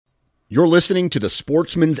You're listening to the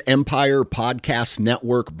Sportsman's Empire Podcast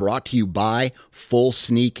Network, brought to you by Full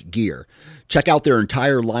Sneak Gear. Check out their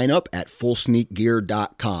entire lineup at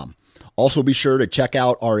fullsneakgear.com. Also be sure to check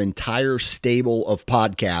out our entire stable of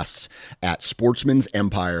podcasts at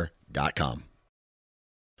sportsmansempire.com.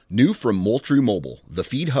 New from Moultrie Mobile, the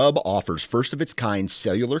Feed Hub offers first-of-its-kind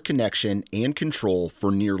cellular connection and control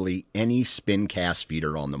for nearly any spin cast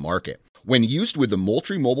feeder on the market. When used with the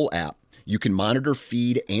Moultrie Mobile app, you can monitor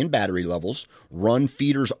feed and battery levels, run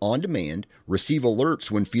feeders on demand, receive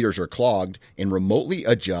alerts when feeders are clogged, and remotely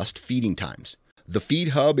adjust feeding times. The Feed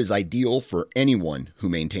Hub is ideal for anyone who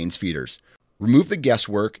maintains feeders. Remove the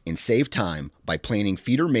guesswork and save time by planning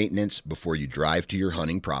feeder maintenance before you drive to your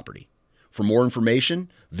hunting property. For more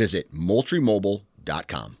information, visit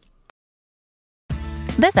MoultrieMobile.com.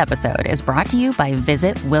 This episode is brought to you by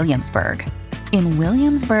Visit Williamsburg. In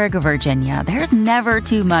Williamsburg, Virginia, there's never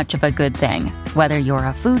too much of a good thing. Whether you're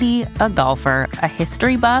a foodie, a golfer, a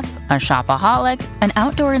history buff, a shopaholic, an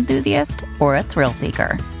outdoor enthusiast, or a thrill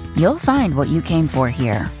seeker, you'll find what you came for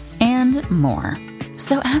here and more.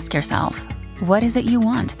 So ask yourself, what is it you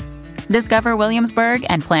want? Discover Williamsburg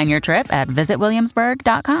and plan your trip at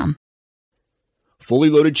visitwilliamsburg.com. Fully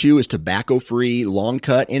Loaded Chew is tobacco-free, long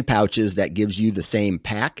cut in pouches that gives you the same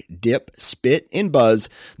pack, dip, spit, and buzz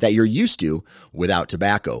that you're used to without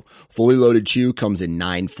tobacco. Fully Loaded Chew comes in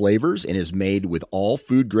 9 flavors and is made with all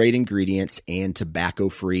food-grade ingredients and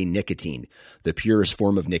tobacco-free nicotine, the purest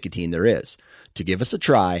form of nicotine there is. To give us a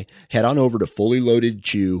try, head on over to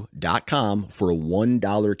fullyloadedchew.com for a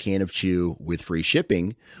 $1 can of chew with free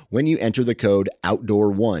shipping when you enter the code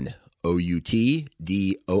OUTDOOR1. OUTDOOR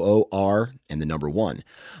and the number 1.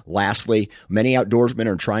 Lastly, many outdoorsmen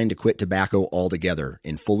are trying to quit tobacco altogether,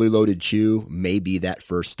 and Fully Loaded Chew may be that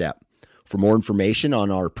first step. For more information on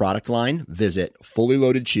our product line, visit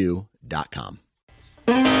fullyloadedchew.com.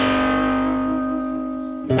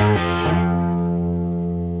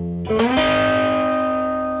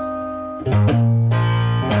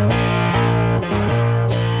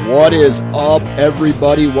 What is up,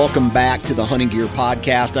 everybody? Welcome back to the Hunting Gear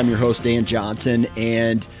Podcast. I'm your host, Dan Johnson,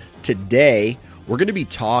 and today we're going to be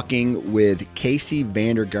talking with Casey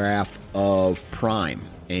Vandergraff of Prime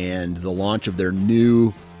and the launch of their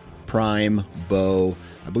new Prime bow.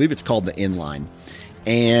 I believe it's called the Inline.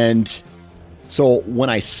 And so when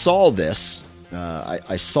I saw this,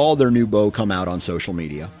 I saw their new bow come out on social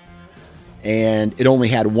media. And it only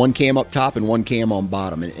had one cam up top and one cam on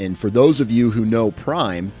bottom. And for those of you who know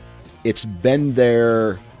Prime, it's been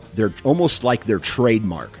they're almost like their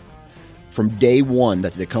trademark. From day one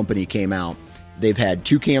that the company came out, they've had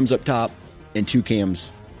 2 cams up top and 2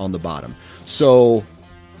 cams on the bottom. So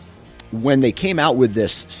when they came out with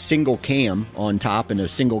this single cam on top and a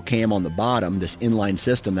single cam on the bottom, this inline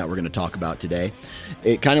system that we're going to talk about today,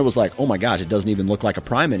 it kind of was like, oh my gosh, it doesn't even look like a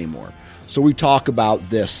Prime anymore. So we talk about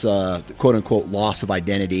this quote-unquote loss of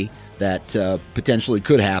identity that potentially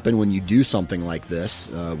could happen when you do something like this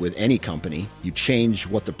with any company. You change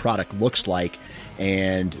what the product looks like,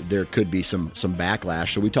 and there could be some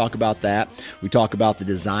backlash. So we talk about that. We talk about the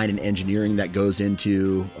design and engineering that goes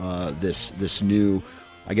into this new,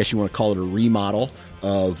 I guess you want to call it a remodel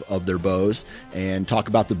of their bows, and talk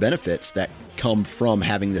about the benefits that come from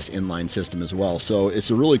having this inline system as well. So it's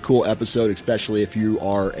a really cool episode, especially if you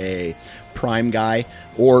are a Prime guy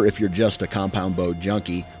or if you're just a compound bow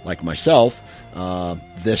junkie like myself.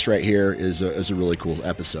 This right here is a really cool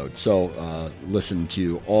episode. So listen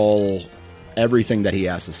to everything that he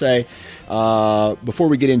has to say. Before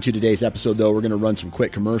we get into today's episode, though, we're going to run some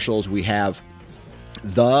quick commercials. We have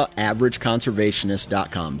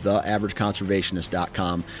theaverageconservationist.com.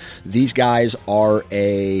 Theaverageconservationist.com. These guys are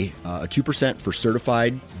a 2% for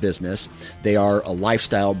certified business. They are a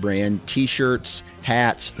lifestyle brand. T-shirts,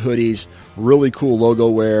 hats, hoodies, really cool logo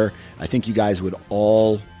wear. I think you guys would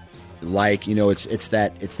all like, it's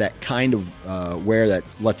that kind of wear that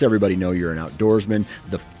lets everybody know you're an outdoorsman.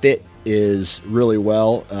 The fit is really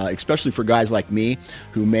well, especially for guys like me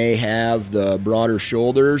who may have the broader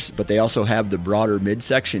shoulders, but they also have the broader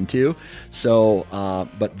midsection too. So,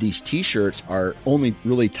 but these t-shirts are only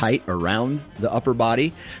really tight around the upper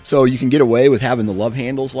body. So you can get away with having the love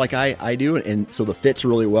handles like I do. And so the fits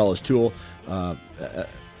really well as tool. The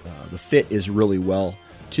fit is really well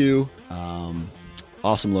too.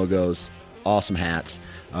 Awesome logos, awesome hats.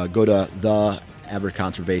 Go to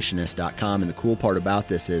theaverageconservationist.com, and the cool part about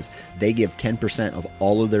this is they give 10% of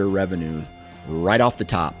all of their revenue right off the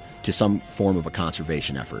top to some form of a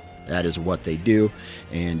conservation effort. That is what they do.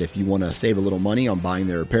 And if you want to save a little money on buying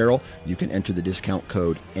their apparel, you can enter the discount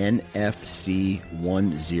code NFC10,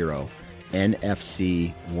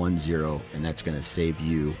 NFC10, and that's going to save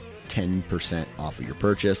you 10% off of your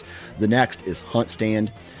purchase. The next is Hunt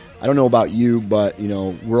Stand. I don't know about you, but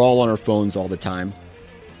we're all on our phones all the time.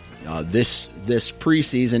 This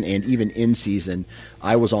preseason and even in season,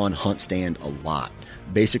 I was on Hunt Stand a lot,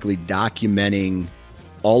 basically documenting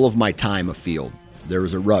all of my time afield. There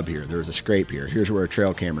was a rub here. There was a scrape here. Here's where a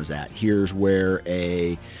trail camera's at. Here's where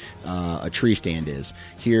a tree stand is.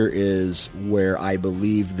 Here is where I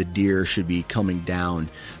believe the deer should be coming down.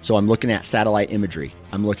 So I'm looking at satellite imagery.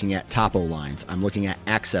 I'm looking at topo lines. I'm looking at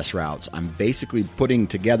access routes. I'm basically putting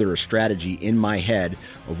together a strategy in my head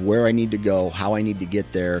of where I need to go, how I need to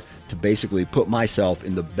get there to basically put myself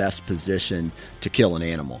in the best position to kill an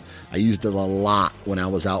animal. I used it a lot when I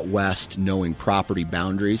was out west, knowing property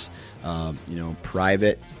boundaries,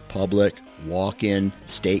 private, public, walk-in,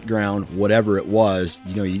 state ground, whatever it was.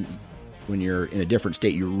 When you're in a different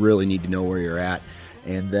state, you really need to know where you're at.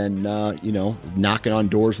 And then, knocking on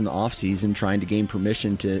doors in the off season, trying to gain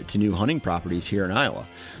permission to new hunting properties here in Iowa.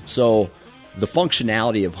 So the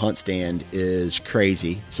functionality of Hunt Stand is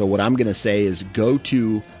crazy. So what I'm going to say is go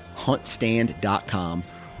to huntstand.com,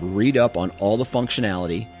 read up on all the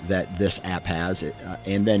functionality that this app has,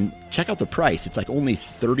 and then check out the price. It's like only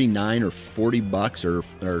 $39 or $40 or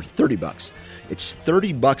 $30. It's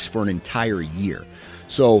 $30 for an entire year.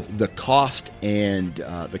 So the cost and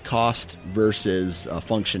the cost versus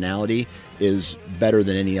functionality is better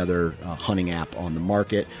than any other hunting app on the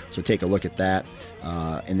market. So take a look at that.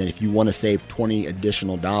 And then if you want to save $20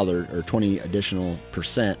 additional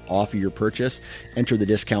 % off of your purchase, enter the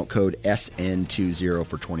discount code SN20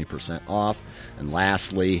 for 20% off. And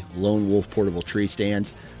lastly, Lone Wolf portable tree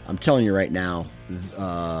stands. I'm telling you right now,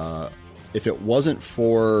 if it wasn't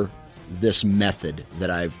for this method that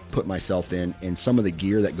I've put myself in and some of the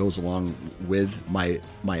gear that goes along with my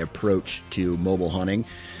approach to mobile hunting,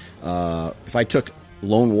 if I took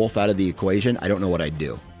Lone Wolf out of the equation, I don't know what I'd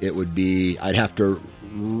do. I'd have to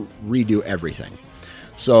redo everything.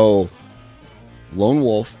 So Lone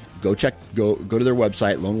Wolf, go to their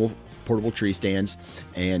website, Lone Wolf portable tree stands,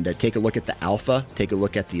 and take a look at the Alpha, take a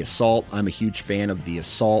look at the Assault. I'm a huge fan of the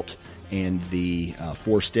Assault and the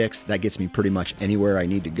 4 sticks. That gets me pretty much anywhere I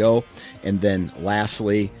need to go. And then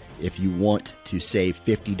lastly, if you want to save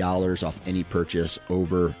 $50 off any purchase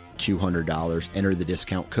over $200, enter the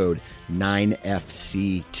discount code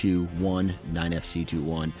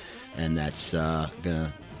 9FC21, and that's going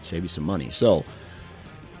to save you some money. So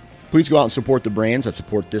please go out and support the brands that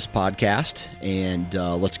support this podcast. And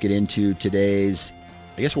let's get into today's,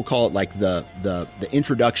 I guess we'll call it like the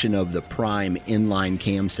introduction of the Prime inline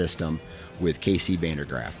cam system with Casey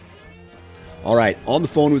Vandergraff. All right, on the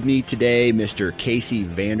phone with me today, Mr. Casey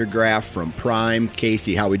Vandergraff from Prime.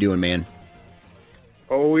 Casey, how we doing, man?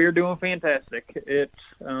 Oh, we're doing fantastic. It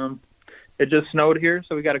just snowed here,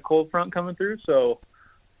 so we got a cold front coming through. So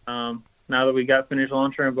now that we got finished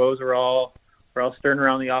launching our bows, we're all stirring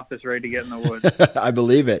around the office, ready to get in the woods. I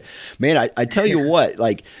believe it, man. I tell you what,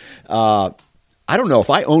 like. I don't know if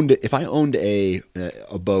I owned a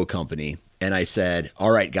bow company and I said,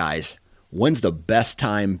 all right, guys, when's the best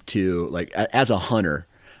time to, like, as a hunter,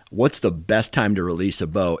 what's the best time to release a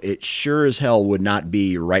bow? It sure as hell would not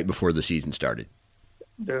be right before the season started.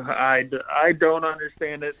 I don't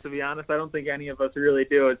understand it, to be honest. I don't think any of us really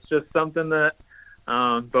do. It's just something that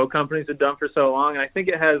bow companies have done for so long. And I think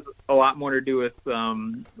it has a lot more to do with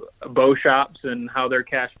bow shops and how their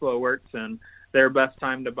cash flow works and their best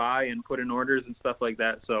time to buy and put in orders and stuff like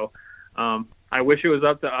that. So I wish it was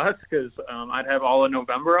up to us because I'd have all of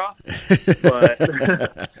November off, but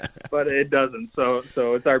but it doesn't. So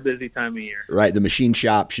it's our busy time of year. Right. The machine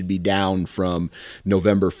shop should be down from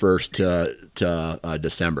November 1st to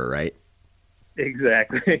December, right?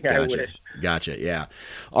 Exactly. Gotcha. I wish. Gotcha. Yeah.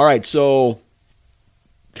 All right. So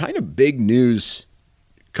kind of big news.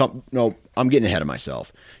 No, I'm getting ahead of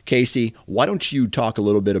myself. Casey, why don't you talk a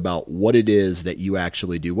little bit about what it is that you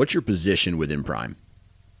actually do? What's your position within Prime?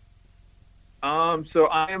 So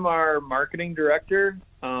I am our marketing director,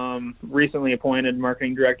 recently appointed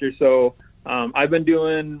marketing director. So I've been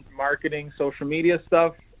doing marketing, social media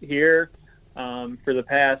stuff here for the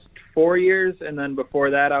past 4 years. And then before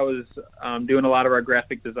that, I was doing a lot of our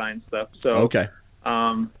graphic design stuff. So okay.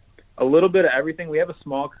 A little bit of everything. We have a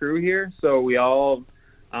small crew here, so we all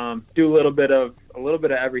do a little bit of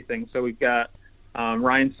everything. So we've got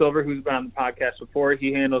Ryan Silver, who's been on the podcast before.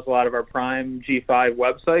 He handles a lot of our Prime G5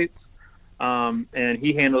 websites, and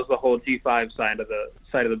he handles the whole G5 side of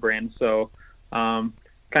the brand. So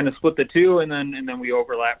kind of split the two, and then we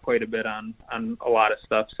overlap quite a bit on a lot of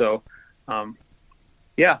stuff. So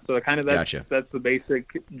yeah, so Gotcha. That's the basic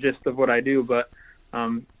gist of what I do, but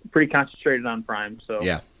pretty concentrated on Prime. So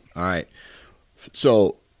yeah, all right.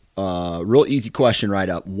 So real easy question right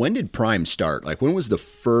up. When did Prime start? Like, when was the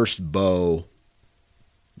first bow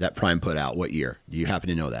that Prime put out? What year? Do you happen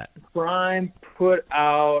to know that? Prime put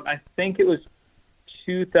out, I think it was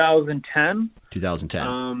 2010.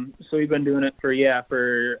 2010. So we've been doing it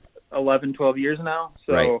for 11, 12 years now.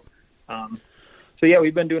 So, right.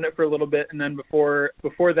 We've been doing it for a little bit. And then before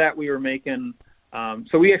that, we were making,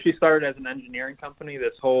 so we actually started as an engineering company,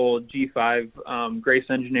 this whole G5 Grace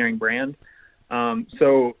Engineering brand.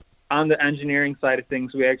 So on the engineering side of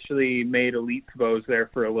things, we actually made Elite bows there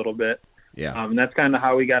for a little bit. Yeah. And that's kind of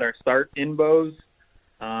how we got our start in bows.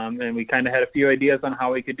 And we kind of had a few ideas on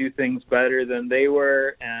how we could do things better than they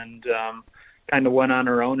were, and kind of went on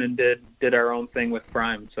our own and did our own thing with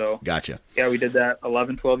Prime. So gotcha. Yeah, we did that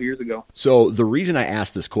 11, 12 years ago. So the reason I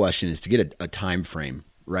asked this question is to get a time frame,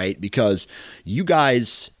 right? Because you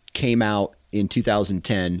guys came out in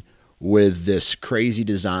 2010 with this crazy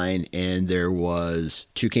design, and there was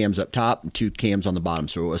 2 cams up top and 2 cams on the bottom.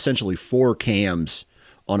 So essentially 4 cams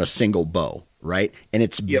on a single bow, right? And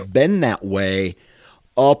it's been that way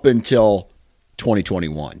up until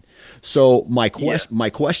 2021. So my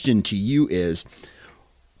question to you is,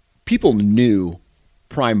 people knew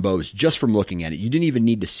Prime bows just from looking at it. You didn't even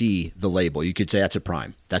need to see the label. You could say that's a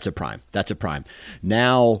Prime, that's a Prime, that's a Prime.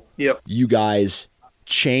 Now you guys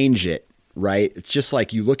change it, right? It's just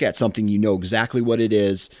like you look at something, you know exactly what it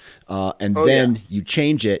is, and then you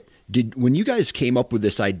change it. When you guys came up with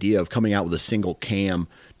this idea of coming out with a single cam,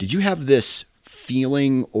 did you have this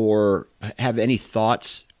feeling or have any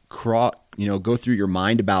thoughts go through your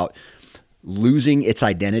mind about losing its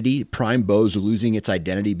identity, Prime bows losing its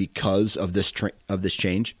identity because of this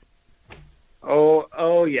change?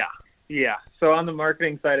 Oh yeah. So on the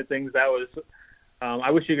marketing side of things, that was I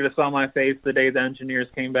wish you could have saw my face the day the engineers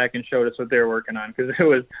came back and showed us what they were working on, because it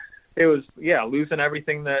was losing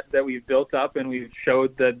everything that we've built up, and we've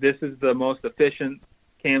showed that this is the most efficient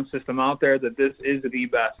cam system out there, that this is the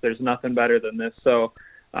best. There's nothing better than this. So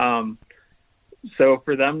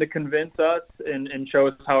for them to convince us and show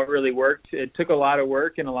us how it really worked, it took a lot of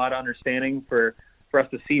work and a lot of understanding for us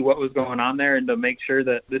to see what was going on there and to make sure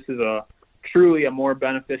that this is truly a more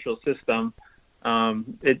beneficial system.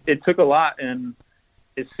 It took a lot, and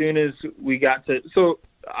as soon as we got to, so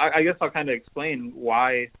I guess I'll kind of explain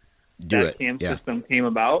why that cam system came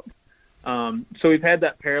about. So we've had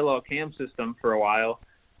that parallel cam system for a while,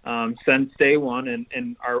 since day one,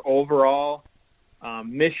 and our overall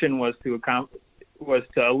mission was to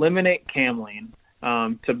eliminate cam lean,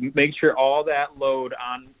 to make sure all that load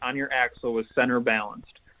on your axle was center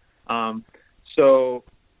balanced. So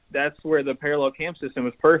that's where the parallel cam system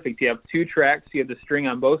was perfect. You have 2 tracks, you have the string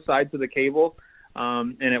on both sides of the cable,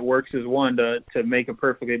 and it works as one to make a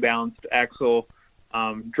perfectly balanced axle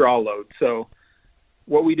draw load. So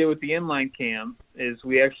what we did with the inline cam is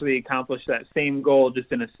we actually accomplished that same goal,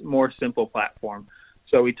 just in a more simple platform.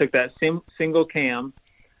 So we took that single cam,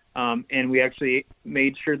 and we actually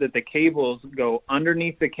made sure that the cables go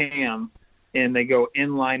underneath the cam and they go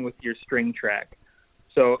in line with your string track.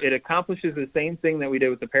 So it accomplishes the same thing that we did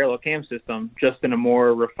with the parallel cam system, just in a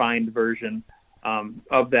more refined version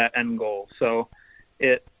of that end goal. So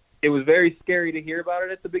it was very scary to hear about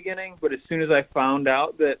it at the beginning, but as soon as I found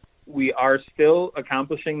out that we are still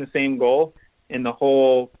accomplishing the same goal in the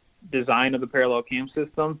whole design of the parallel cam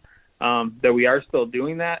system, that we are still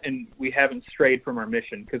doing that, and we haven't strayed from our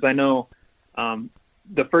mission. Because I know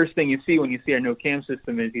the first thing you see when you see our new cam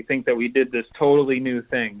system is you think that we did this totally new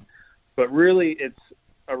thing, but really it's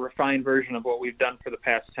a refined version of what we've done for the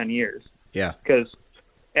past 10 years. Yeah. Because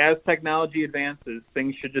as technology advances,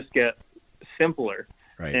 things should just get simpler.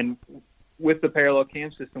 Right. And with the parallel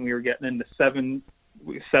cam system, we were getting into seven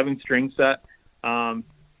string set.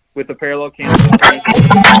 With the parallel cam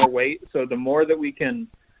system, more weight. So the more that we can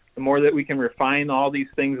refine all these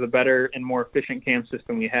things, the better and more efficient cam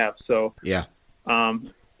system we have. So yeah.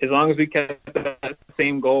 As long as we kept that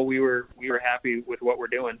same goal, we were happy with what we're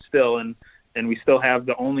doing still, and we still have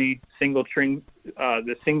the only single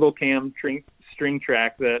cam string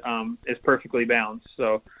track that is perfectly balanced.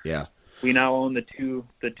 So yeah, we now own the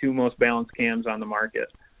two most balanced cams on the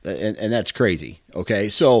market. And that's crazy. Okay.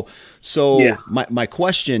 So my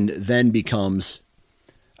question then becomes,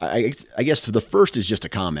 I guess the first is just a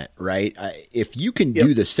comment, right? If you can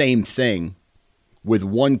do the same thing with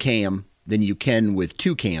 1 cam than you can with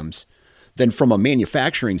 2 cams, then from a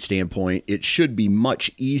manufacturing standpoint, it should be much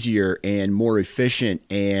easier and more efficient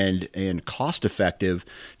and cost effective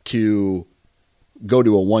to go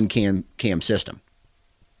to a 1 cam system.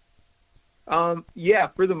 Yeah,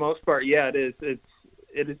 for the most part, yeah, it is.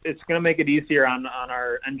 It's going to make it easier on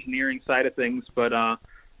our engineering side of things, but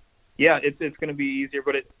Yeah, it's going to be easier,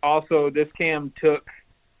 but it also, this cam took,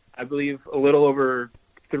 I believe, a little over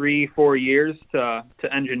 3-4 years to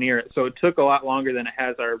engineer it. So it took a lot longer than it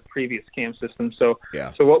has our previous cam system. So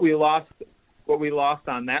So what we lost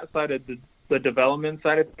on that side of the development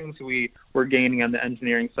side of things, we're gaining on the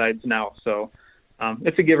engineering sides now. So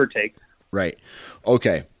it's a give or take. Right.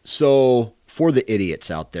 Okay. So for the idiots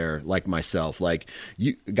out there like myself, like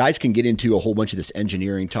you guys can get into a whole bunch of this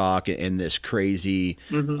engineering talk and this crazy,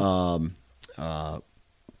 I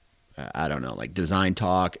don't know, like design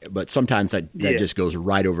talk, but sometimes that just goes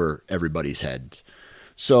right over everybody's heads.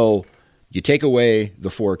 So you take away the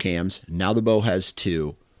 4 cams. Now the bow has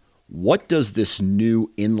 2. What does this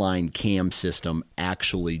new inline cam system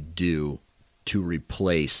actually do to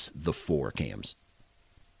replace the 4 cams?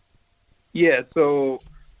 Yeah, so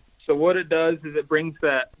what it does is it brings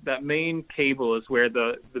that main cable is where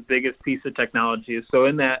the biggest piece of technology is. So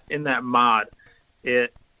in that mod,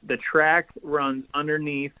 the track runs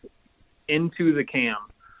underneath into the cam.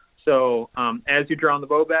 So as you're drawing the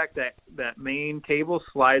bow back, that main cable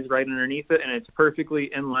slides right underneath it, and it's perfectly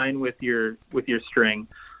in line with your string.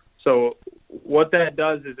 So what that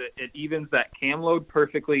does is it evens that cam load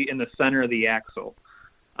perfectly in the center of the axle.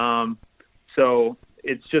 So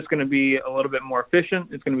it's just going to be a little bit more efficient.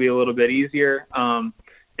 It's going to be a little bit easier. And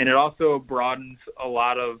it also broadens a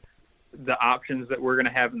lot of the options that we're going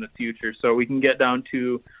to have in the future. So we can get down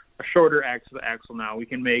to a shorter axle now. We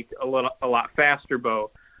can make a lot faster bow,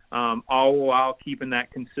 all while keeping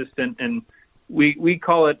that consistent. And we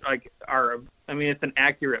call it like it's an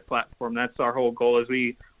accurate platform. That's our whole goal, is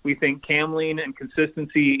we think cam lean and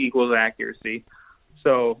consistency equals accuracy.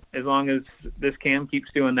 So as long as this cam keeps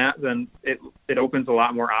doing that, then it opens a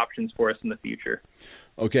lot more options for us in the future.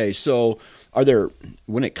 Okay, so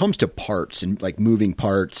when it comes to parts and like moving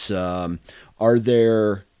parts,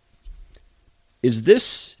 is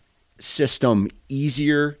this system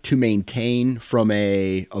easier to maintain from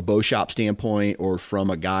a bow shop standpoint, or from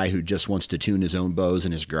a guy who just wants to tune his own bows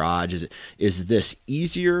in his garage? Is this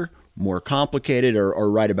easier, more complicated, or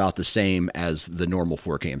right about the same as the normal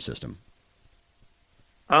 4 cam system?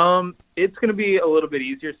 It's going to be a little bit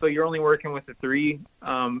easier. So you're only working with the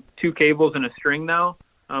 2 cables and a string now.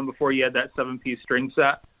 Before you had that 7-piece string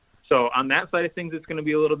set. So on that side of things, it's going to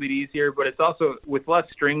be a little bit easier, but it's also, with less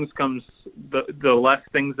strings comes the less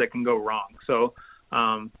things that can go wrong. So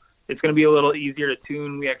it's going to be a little easier to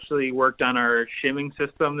tune. We actually worked on our shimming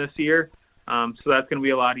system this year. So that's going to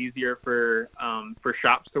be a lot easier for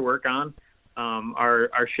shops to work on. Our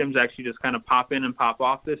shims actually just kind of pop in and pop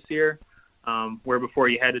off this year, where before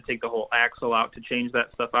you had to take the whole axle out to change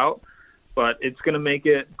that stuff out. But it's going to make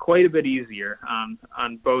it quite a bit easier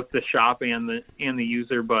on both the shop and the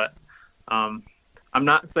user. But I'm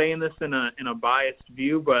not saying this in a biased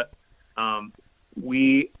view, but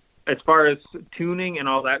as far as tuning and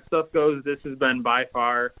all that stuff goes, this has been by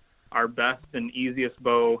far our best and easiest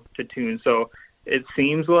bow to tune. So it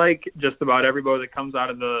seems like just about every bow that comes out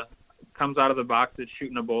of the box is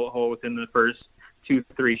shooting a bullet hole within the first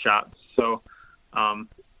 2-3 shots. So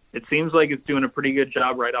it seems like it's doing a pretty good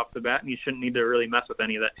job right off the bat, and you shouldn't need to really mess with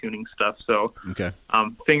any of that tuning stuff. So, okay.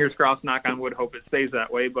 Fingers crossed, knock on wood, hope it stays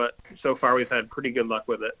that way. But so far, we've had pretty good luck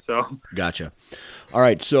with it. So, gotcha. All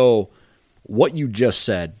right. So, what you just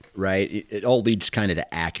said, right? It all leads kind of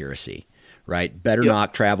to accuracy, right? Better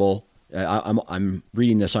nock travel. I'm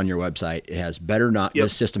reading this on your website. It has better nock.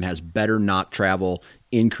 This system has better nock travel,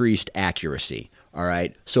 increased accuracy. All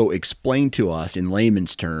right. So, explain to us in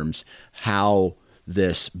layman's terms how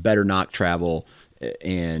this better nock travel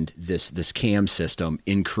and this cam system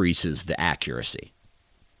increases the accuracy.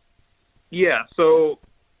 Yeah. So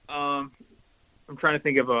I'm trying to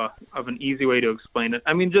think of an easy way to explain it.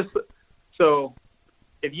 I mean, just so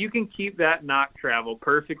if you can keep that nock travel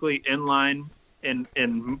perfectly in line and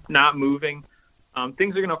not moving,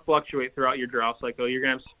 things are going to fluctuate throughout your draw cycle. You're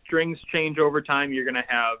going to have strings change over time. You're going to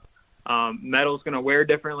have metal's going to wear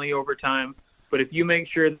differently over time. But if you make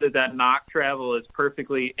sure that nock travel is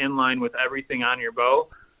perfectly in line with everything on your bow,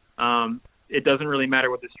 it doesn't really matter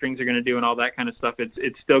what the strings are going to do and all that kind of stuff.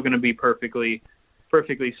 It's still going to be perfectly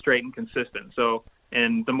straight and consistent. So,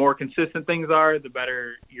 and the more consistent things are, the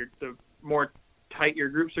better the more tight your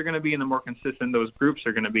groups are going to be, and the more consistent those groups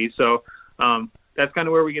are going to be. So that's kind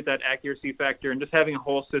of where we get that accuracy factor, and just having a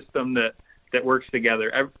whole system that works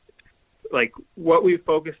together. Like what we've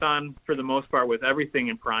focused on for the most part with everything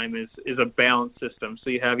in Prime is a balanced system. So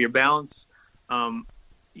you have your balanced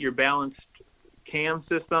cam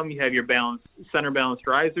system, you have your center balanced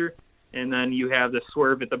riser, and then you have the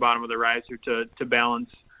swerve at the bottom of the riser to balance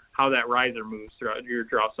how that riser moves throughout your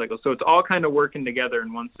draw cycle. So it's all kind of working together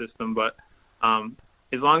in one system. But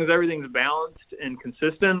as long as everything's balanced and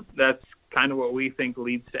consistent, that's kind of what we think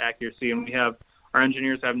leads to accuracy. And our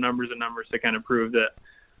engineers have numbers and numbers to kind of prove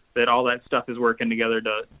that all that stuff is working together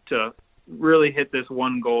to really hit this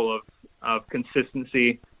one goal of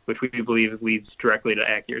consistency, which we believe leads directly to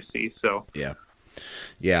accuracy. So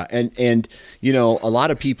yeah, and a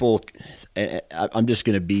lot of people, I'm just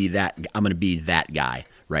going to be that guy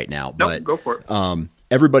right now. But go for it.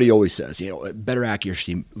 Everybody always says, better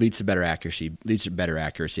accuracy leads to better accuracy,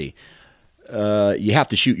 you have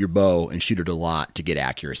to shoot your bow and shoot it a lot to get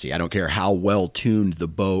accuracy. I don't care how well tuned the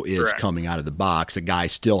bow is. Correct. Coming out of the box. A guy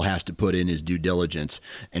still has to put in his due diligence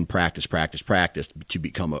and practice to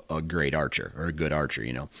become a great archer or a good archer,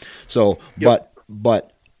 So, yep.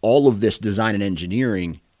 but all of this design and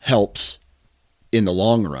engineering helps in the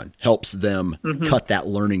long run, helps them cut that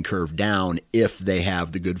learning curve down if they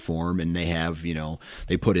have the good form and they have,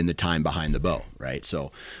 they put in the time behind the bow, right?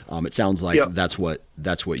 So it sounds like that's what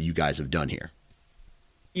you guys have done here.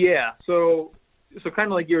 Yeah. So kind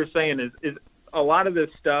of like you were saying is a lot of this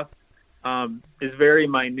stuff is very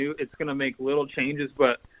minute. It's going to make little changes,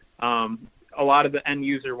 but a lot of the end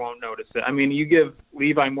user won't notice it. I mean, you give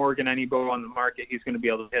Levi Morgan any bow on the market, he's going to be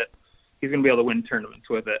able to win tournaments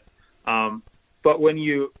with it. But when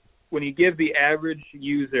you give the average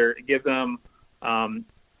user, give them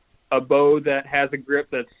a bow that has a grip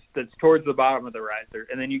that's towards the bottom of the riser,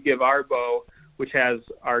 and then you give our bow, which has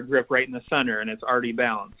our grip right in the center and it's already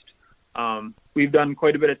balanced. We've done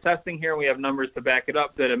quite a bit of testing here, and we have numbers to back it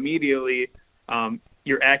up that immediately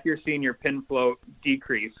your accuracy and your pin float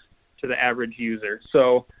decrease to the average user.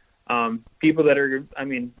 So people that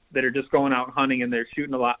are just going out hunting and they're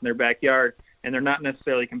shooting a lot in their backyard and they're not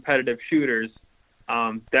necessarily competitive shooters,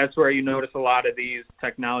 that's where you notice a lot of these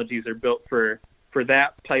technologies are built for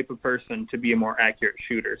that type of person to be a more accurate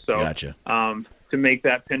shooter. So gotcha. To make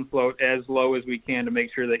that pin float as low as we can to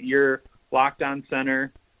make sure that you're locked on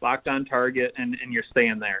center, locked on target, and you're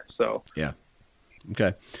staying there. So yeah.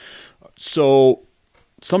 Okay. So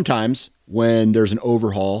sometimes when there's an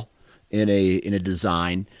overhaul in a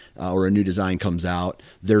design or a new design comes out,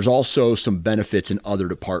 there's also some benefits in other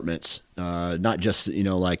departments, not just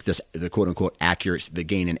like the quote unquote accuracy, the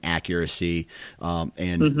gain in accuracy,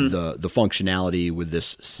 and the functionality with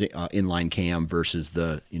this inline cam versus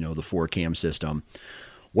the 4-cam system.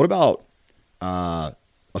 What about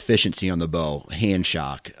efficiency on the bow, hand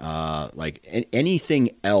shock, like anything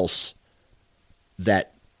else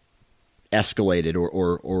that escalated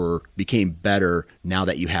or became better now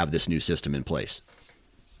that you have this new system in place?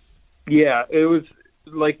 Yeah, it was,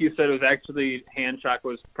 like you said, it was actually hand shock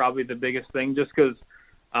was probably the biggest thing, just because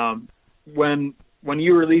when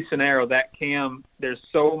you release an arrow, that cam, there's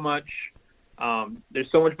so much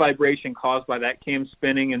vibration caused by that cam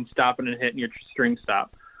spinning and stopping and hitting your string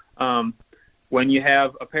stop. When you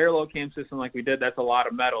have a parallel cam system like we did, that's a lot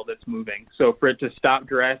of metal that's moving. So for it to stop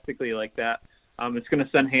drastically like that, it's going to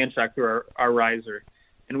send hand shock through our riser.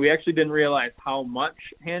 And we actually didn't realize how much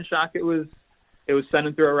hand shock it was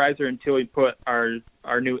sending through our riser until we put our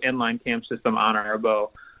new inline cam system on our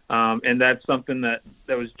bow. And that's something that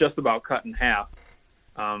was just about cut in half.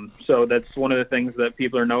 So that's one of the things that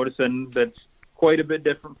people are noticing that's quite a bit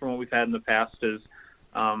different from what we've had in the past is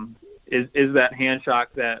that hand shock,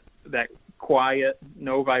 that quiet,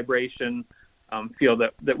 no vibration feel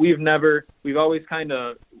that we've always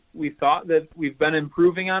we thought that we've been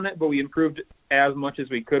improving on it, but we improved as much as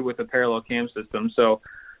we could with the parallel cam system. So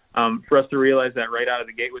for us to realize that right out of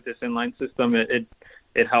the gate with this inline system,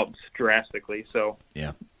 it helps drastically. So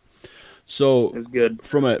yeah. So it's good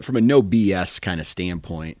from a no BS kind of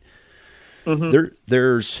standpoint.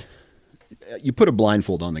 There's you put a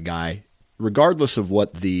blindfold on the guy, regardless of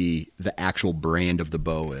what the actual brand of the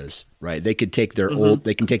bow is, right? They could take their old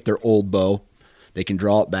bow, they can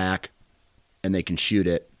draw it back, and they can shoot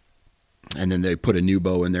it, and then they put a new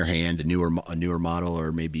bow in their hand, a newer model,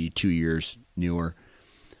 or maybe 2 years newer,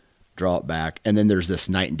 draw it back, and then there's this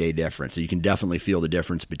night and day difference. So you can definitely feel the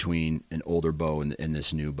difference between an older bow and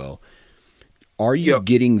this new bow. Are you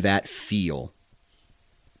getting that feel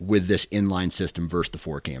with this inline system versus the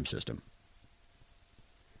 4-cam system?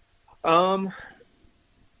 I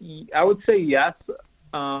would say yes.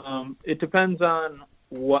 It depends on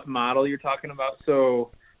what model you're talking about.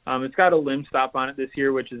 So it's got a limb stop on it this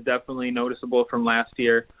year, which is definitely noticeable from last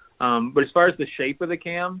year. But as far as the shape of the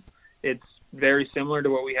cam, it's very similar to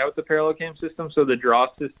what we have with the parallel cam system. So the draw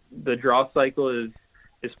cycle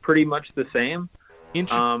is pretty much the same.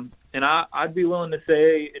 And I'd be willing to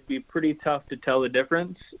say it'd be pretty tough to tell the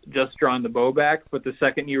difference just drawing the bow back. But the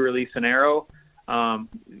second you release an arrow,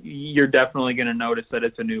 you're definitely going to notice that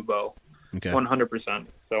it's a new bow. Okay. 100%.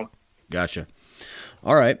 So. Gotcha.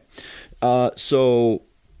 All right. So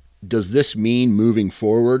does this mean moving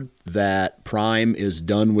forward that Prime is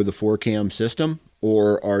done with the 4-cam system,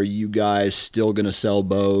 or are you guys still going to sell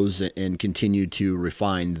bows and continue to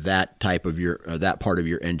refine that type of that part of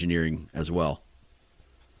your engineering as well?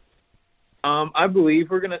 I believe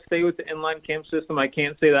we're going to stay with the inline cam system. I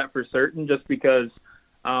can't say that for certain just because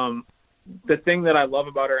the thing that I love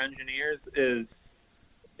about our engineers is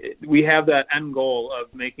we have that end goal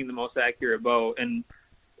of making the most accurate bow. And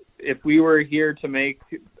if we were here to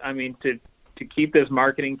to keep this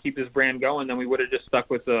marketing, keep this brand going, then we would have just stuck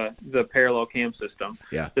with the parallel cam system.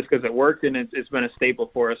 Yeah. Just because it worked and it's been a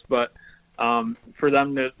staple for us. But for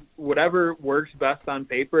them to, whatever works best on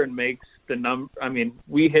paper and makes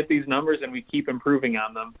we hit these numbers and we keep improving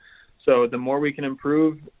on them. So the more we can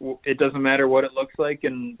improve, it doesn't matter what it looks like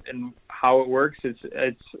and how it works.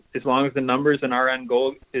 It's as long as the numbers and our end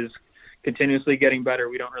goal is continuously getting better,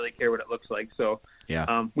 we don't really care what it looks like. So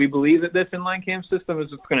yeah, we believe that this inline cam system is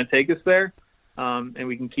what's going to take us there, and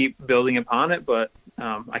we can keep building upon it. But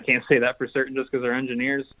I can't say that for certain just because our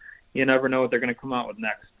engineers, you never know what they're going to come out with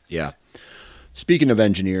next. Yeah. Speaking of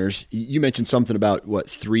engineers, you mentioned something about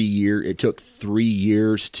it took 3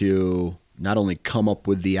 years to not only come up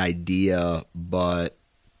with the idea, but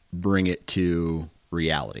bring it to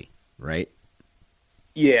reality, right?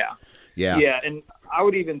 Yeah. Yeah. Yeah. And I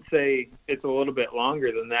would even say it's a little bit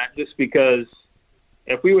longer than that, just because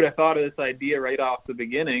if we would have thought of this idea right off the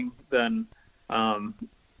beginning, then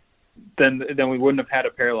we wouldn't have had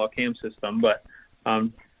a parallel cam system. But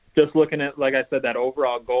just looking at, like I said, that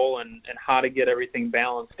overall goal and how to get everything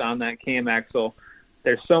balanced on that cam axle,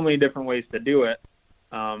 there's so many different ways to do it.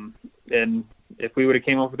 And if we would have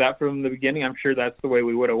came up with that from the beginning, I'm sure that's the way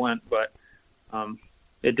we would have went. But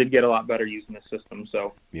it did get a lot better using the system.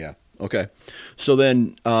 So yeah. Okay. So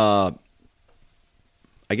then, I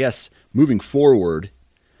guess moving forward,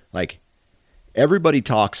 like everybody,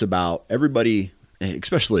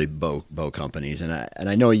 especially bow companies, and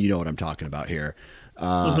I know you know what I'm talking about here.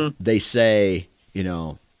 They say,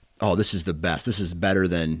 oh, this is the best. This is better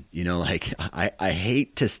than, like I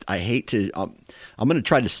hate to. I'm going to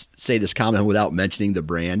try to say this comment without mentioning the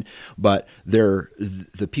brand, but they're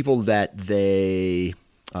the people that they're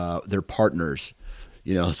partners.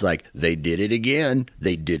 It's like they did it again.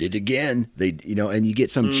 They did it again. And you get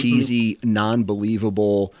some cheesy,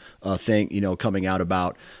 non-believable thing, coming out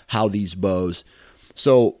about how these bows.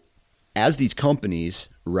 So as these companies,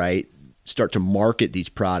 right, start to market these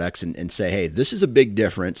products and say, hey, this is a big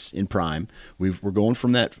difference in Prime. We're going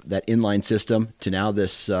from that inline system to now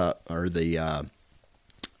this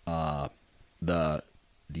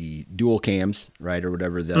the dual cams, right, or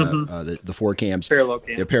whatever the 4 cams,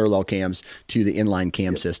 parallel cams to the inline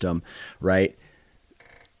cam system, right?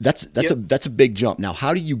 That's a big jump. Now,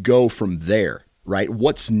 how do you go from there, right?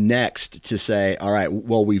 What's next to say, all right,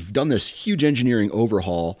 well, we've done this huge engineering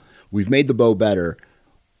overhaul, we've made the bow better.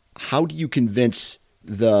 How do you convince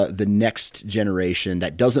the next generation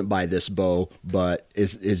that doesn't buy this bow but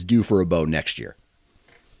is due for a bow next year?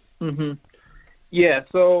 Mm-hmm. Yeah,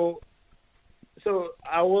 so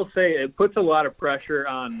I will say it puts a lot of pressure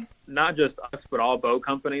on not just us but all bow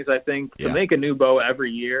companies, I think, to make a new bow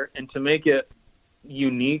every year and to make it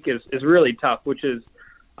unique is really tough, which is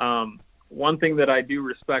one thing that I do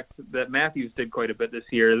respect that Mathews did quite a bit this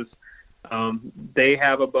year is they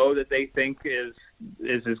have a bow that they think is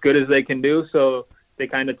as good as they can do, so they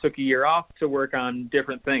kind of took a year off to work on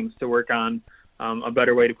different things, to work on a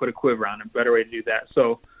better way to put a quiver on, a better way to do that.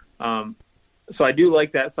 So I do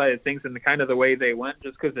like that side of things and the kind of the way they went,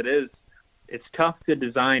 just because it's tough to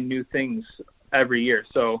design new things every year.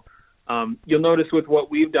 So you'll notice with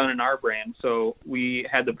what we've done in our brand. So we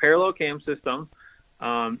had the parallel cam system,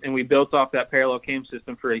 and we built off that parallel cam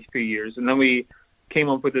system for a few years. And then we came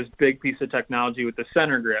up with this big piece of technology with the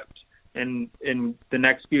center grip. And in the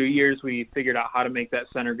next few years, we figured out how to make that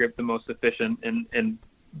center grip the most efficient and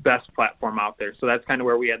best platform out there. So that's kind of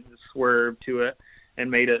where we had the swerve to it and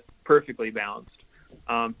made it perfectly balanced.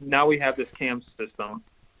 Now we have this cam system.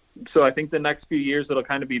 So I think the next few years, it'll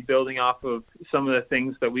kind of be building off of some of the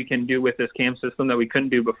things that we can do with this cam system that we couldn't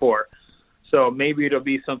do before. So maybe it'll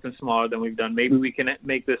be something smaller than we've done. Maybe we can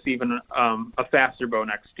make this even a faster bow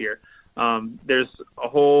next year. There's a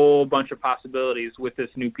whole bunch of possibilities with this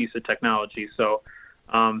new piece of technology. So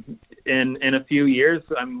in a few years,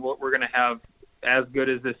 what we're going to have as good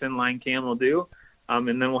as this inline cam will do, and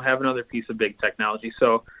then we'll have another piece of big technology.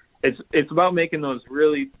 So it's about making those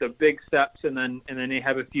really the big steps, and then you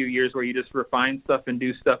have a few years where you just refine stuff and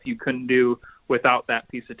do stuff you couldn't do without that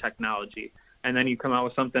piece of technology, and then you come out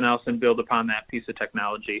with something else and build upon that piece of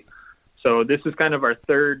technology. So this is kind of our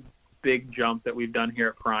third big jump that we've done here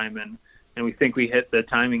at Prime, and we think we hit the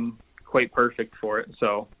timing quite perfect for it.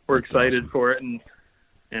 So we're excited for it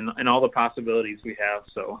and all the possibilities we have.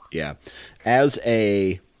 So yeah, as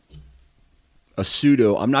a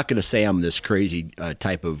pseudo, I'm not going to say I'm this crazy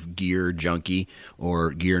type of gear junkie or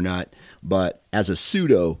gear nut, but as a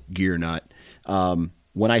pseudo gear nut,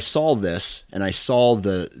 when I saw this and I saw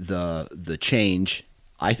the change,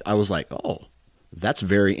 I was like, oh, that's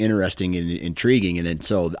very interesting and intriguing. And then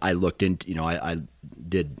so I looked into,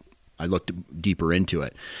 I looked deeper into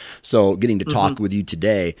it. So getting to talk with you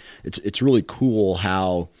today, it's really cool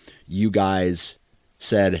how you guys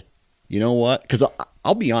said, you know what? Because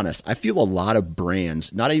I'll be honest, I feel a lot of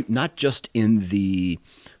brands, not just in the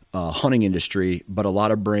hunting industry, but a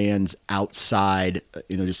lot of brands outside,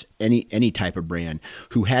 just any type of brand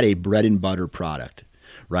who had a bread and butter product,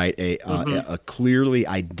 right? A clearly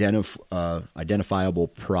identifiable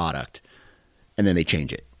product, and then they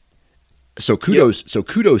change it. So kudos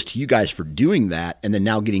to you guys for doing that, and then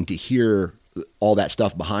now getting to hear all that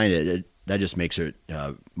stuff behind it. That just makes it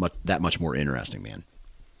that much more interesting, man.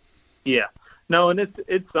 Yeah, no, and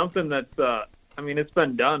it's something that's it's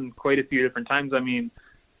been done quite a few different times. I mean,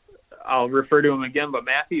 I'll refer to them again, but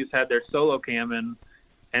Mathews had their solo cam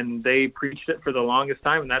and they preached it for the longest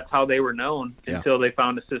time, and that's how they were known until they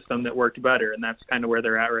found a system that worked better, and that's kind of where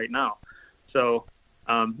they're at right now. So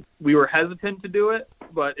we were hesitant to do it,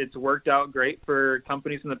 but it's worked out great for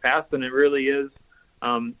companies in the past, and it really is.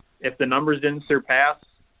 If the numbers didn't surpass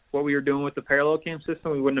what we were doing with the parallel cam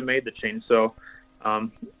system, we wouldn't have made the change. So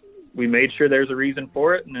we made sure there's a reason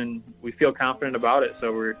for it, and then we feel confident about it,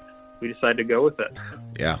 so we decided to go with it.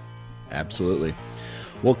 Yeah, absolutely.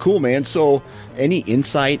 Well, cool, man. So any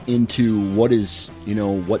insight into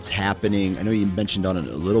what's happening? I know you mentioned on it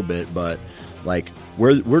a little bit, but like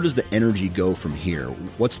where does the energy go from here?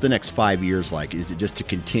 What's the next 5 years like? Is it just to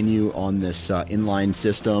continue on this inline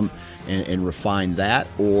system and refine that,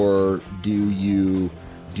 or do you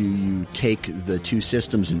take the two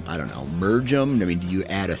systems and, I don't know, merge them? I mean, do you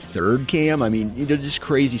add a third cam? I mean, just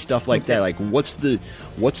crazy stuff like that. Like what's the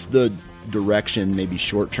direction, maybe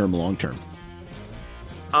short term, long term?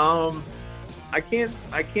 I can't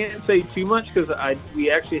say too much because we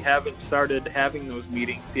actually haven't started having those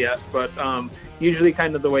meetings yet. But usually,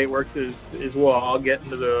 kind of the way it works is we'll all get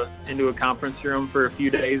into a conference room for a few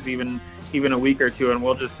days, even a week or two, and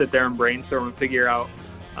we'll just sit there and brainstorm and figure out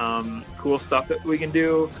cool stuff that we can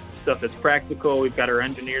do, stuff that's practical. We've got our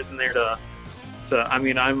engineers in there to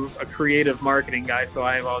I'm a creative marketing guy, so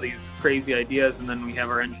I have all these crazy ideas, and then we have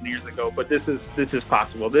our engineers that go, but this is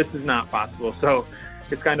possible, this is not possible. So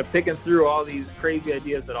it's kind of picking through all these crazy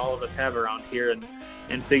ideas that all of us have around here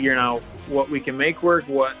and figuring out what we can make work,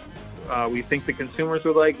 what we think the consumers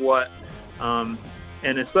would like,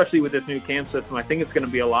 and especially with this new cam system, I think it's going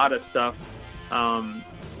to be a lot of stuff.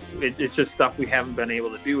 It's just stuff we haven't been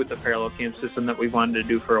able to do with the parallel cam system that we've wanted to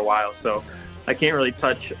do for a while. So I can't really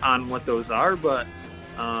touch on what those are, but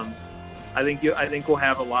I think we'll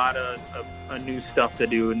have a lot of new stuff to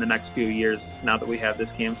do in the next few years now that we have this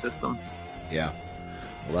cam system. Yeah.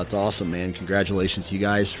 Well, that's awesome, man. Congratulations to you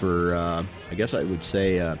guys for, I guess I would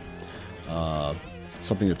say,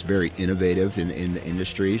 something that's very innovative in the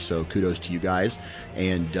industry. So kudos to you guys.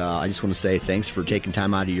 And I just want to say thanks for taking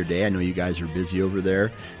time out of your day. I know you guys are busy over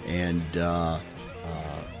there, and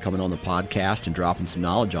coming on the podcast and dropping some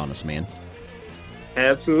knowledge on us, man.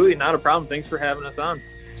 Absolutely. Not a problem. Thanks for having us on.